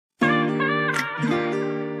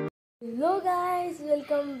Hello guys,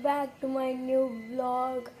 welcome back to my new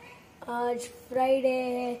vlog. आज Friday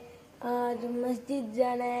है, आज मस्जिद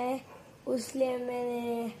जाना है, इसलिए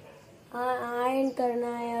मैंने आयरन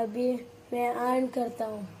करना है। अभी मैं आयरन करता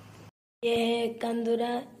हूँ। ये है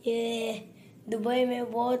कंदूरा, ये दुबई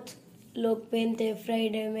में बहुत लोग पहनते हैं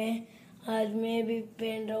फ्राइडे में। आज मैं भी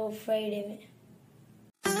पहन रहा हूँ फ्राइडे में।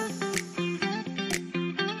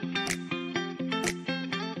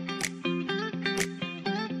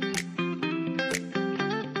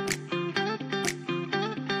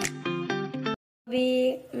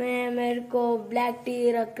 अभी मैं मेरे को ब्लैक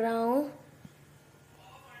टी रख रहा हूँ।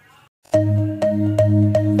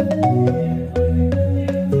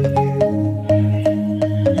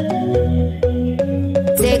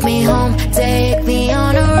 Take me home, take me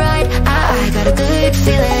on a ride. I got a good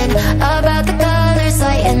feeling about the colors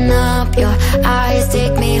lighting up your eyes.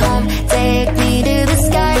 Take me home, take me to the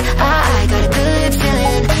sky. I got a good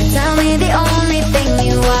feeling. Tell me the only thing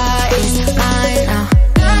you are is mine now.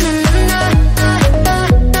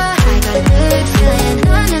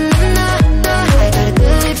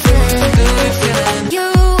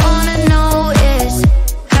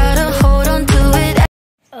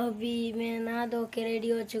 अभी मैं नहा धो के ready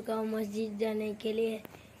हो चुका हूँ मस्जिद जाने के लिए।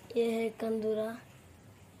 ये है कंदूरा,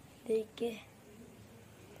 देख के।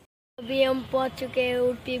 अभी हम पहुँच चुके हैं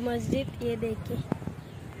उडुपी मस्जिद। ये देखिए,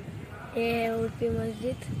 ये है उडुपी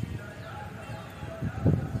मस्जिद।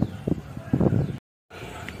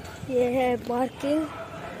 ये है पार्किंग।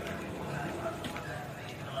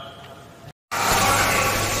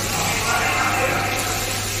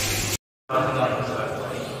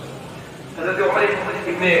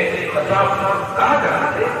 कहा जा रहे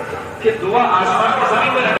थे कि दुआ आसमान के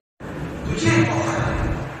जमीन में तुझे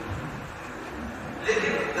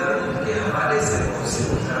लेकिन दर्द के हवाले से बहुत से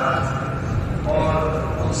गुजरात और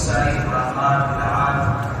बहुत सारी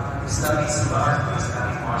इस्लामी समाज में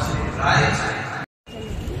इस्लामी माशरे राइज है।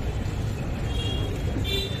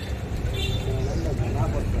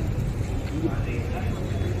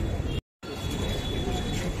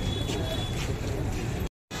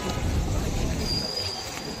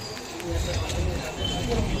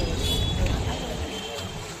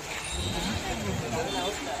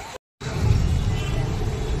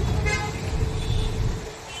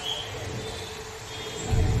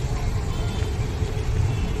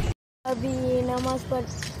 अभी नमाज पढ़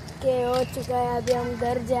के हो चुका है। अभी हम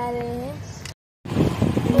घर जा रहे हैं।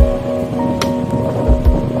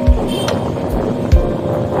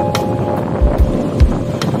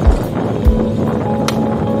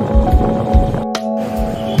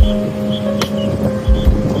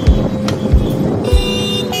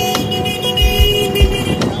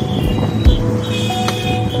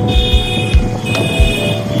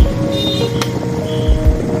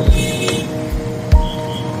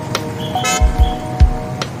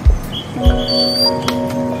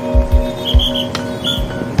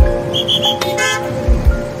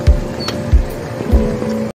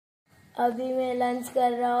 अभी मैं लंच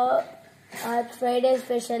कर रहा हूँ। आज फ्राइडे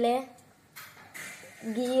स्पेशल है।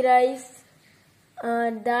 घी राइस,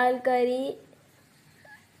 दाल करी,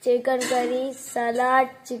 चिकन करी, सलाद,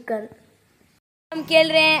 चिकन। हम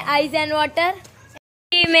खेल रहे हैं आइस एंड वाटर।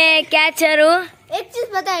 मैं कैचर हूँ। एक चीज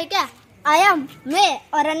पता है क्या? मैं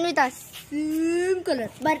और Anvita same colour,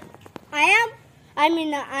 but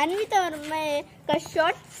Anvita और मैं का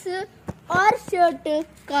शॉर्ट्स और शर्ट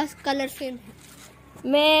का कलर सेम है।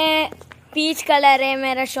 मैं पीच कलर है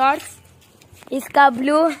मेरा शॉर्ट्स, इसका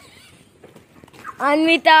ब्लू।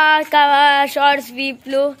 अन्विता का शॉर्ट्स भी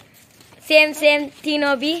ब्लू, सेम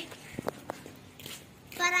तीनों भी।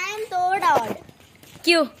 पर आई एम थोड़ा ऑड।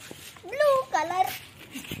 क्यों? Blue colour.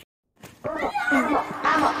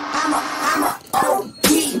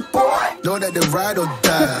 Know that they ride or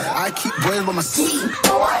die. I keep boys by my side.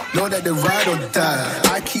 Know that they ride or die.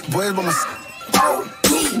 I keep boys by my side.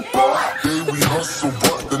 Yeah, we hustle,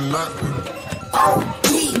 but the night.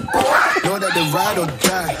 Know that they ride or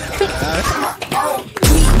die.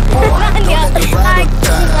 Know that they ride or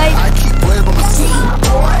die. I keep boys by my side.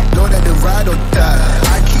 Know that they ride or die.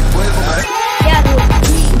 I keep boys by my side.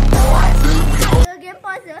 Game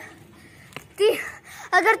pause.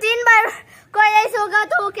 अगर 3 बार कोई ऐसा होगा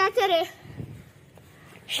तो वो क्या करे?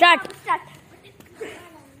 Start.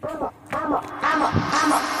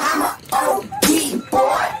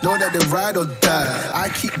 Know that they ride or die. I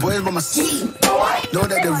keep boys by my side. Know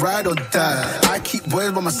that they ride or die. I keep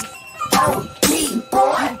boys by my side.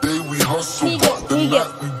 Day we hustle, but the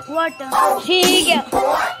night we water.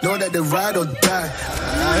 know that they ride or die.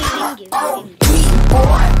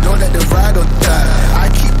 Know that they ride or die. I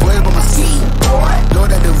keep boys by my side. Know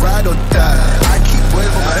that they ride or die. I keep boys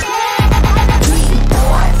by my side.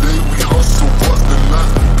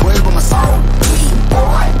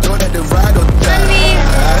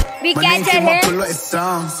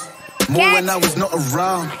 I was not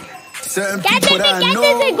around. Certain Catch people it, that I catch know,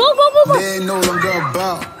 it, go. they ain't no longer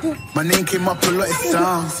about. My name came up a lot of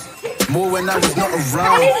times, more when I was not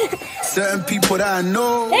around. Certain people that I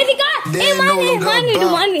know, they ain't no longer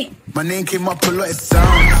about. My name came up a lot of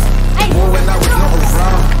times, more when I was not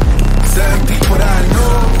around. Certain people that I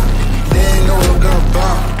know, they ain't no longer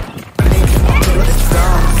about. My name came up a lot of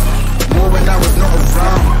times, more when I was not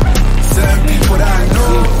around. Certain people that I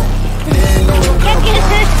know, they ain't no longer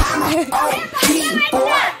about.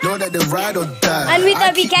 Know that they ride or die.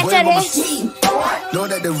 Anvita भी catcher है. Know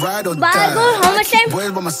that they ride or die. Bargo, how much time?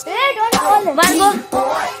 Boys by my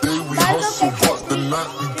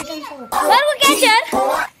Bargo catcher.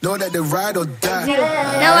 know that they ride or die.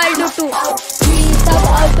 Now I'll do 2. Know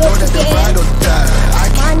that they ride or die. I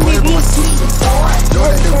keep boys by my know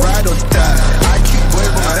that they ride or die. I keep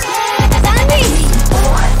boys by my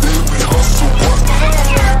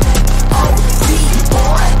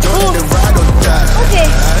know that they ride or die. Okay.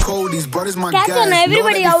 Cold, these brothers my Catch guys. on,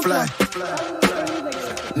 everybody know out that they fly.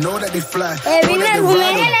 Know that they fly. Hey, Know that winner they who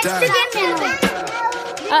ride or let's die.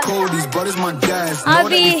 begin. Cold, these brothers my guys. Know that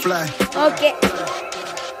they fly. Okay.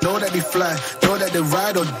 Know that they fly. Know that they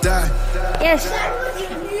ride or die. Yes.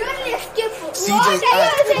 CJ,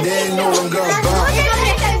 they ain't no longer about.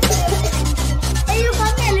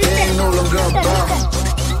 They ain't no longer about.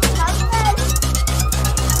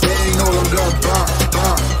 They ain't no longer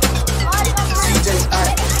about. CJ,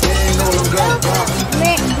 they ain't no longer about.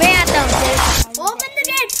 मैं आता हूँ. Open the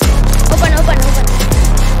gate. Open.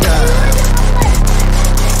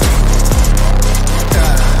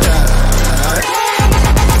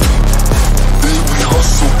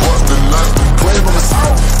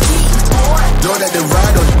 Know that they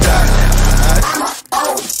ride or die.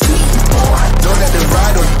 Know that they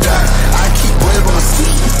ride or die. I keep boys by my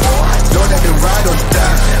seat. Know that they ride or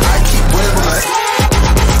die. I keep boys by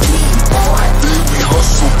my baby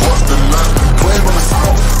hustle, bust the line. Boys by my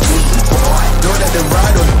know that they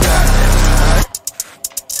ride or die.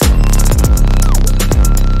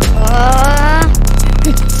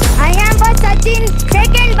 I am for Sachin.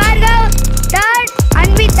 Second Bhargav. Third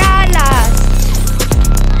Anvita last.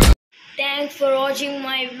 Thanks for watching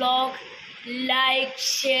my vlog. Like,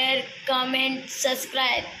 share, comment,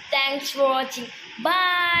 subscribe. Thanks for watching.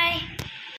 Bye.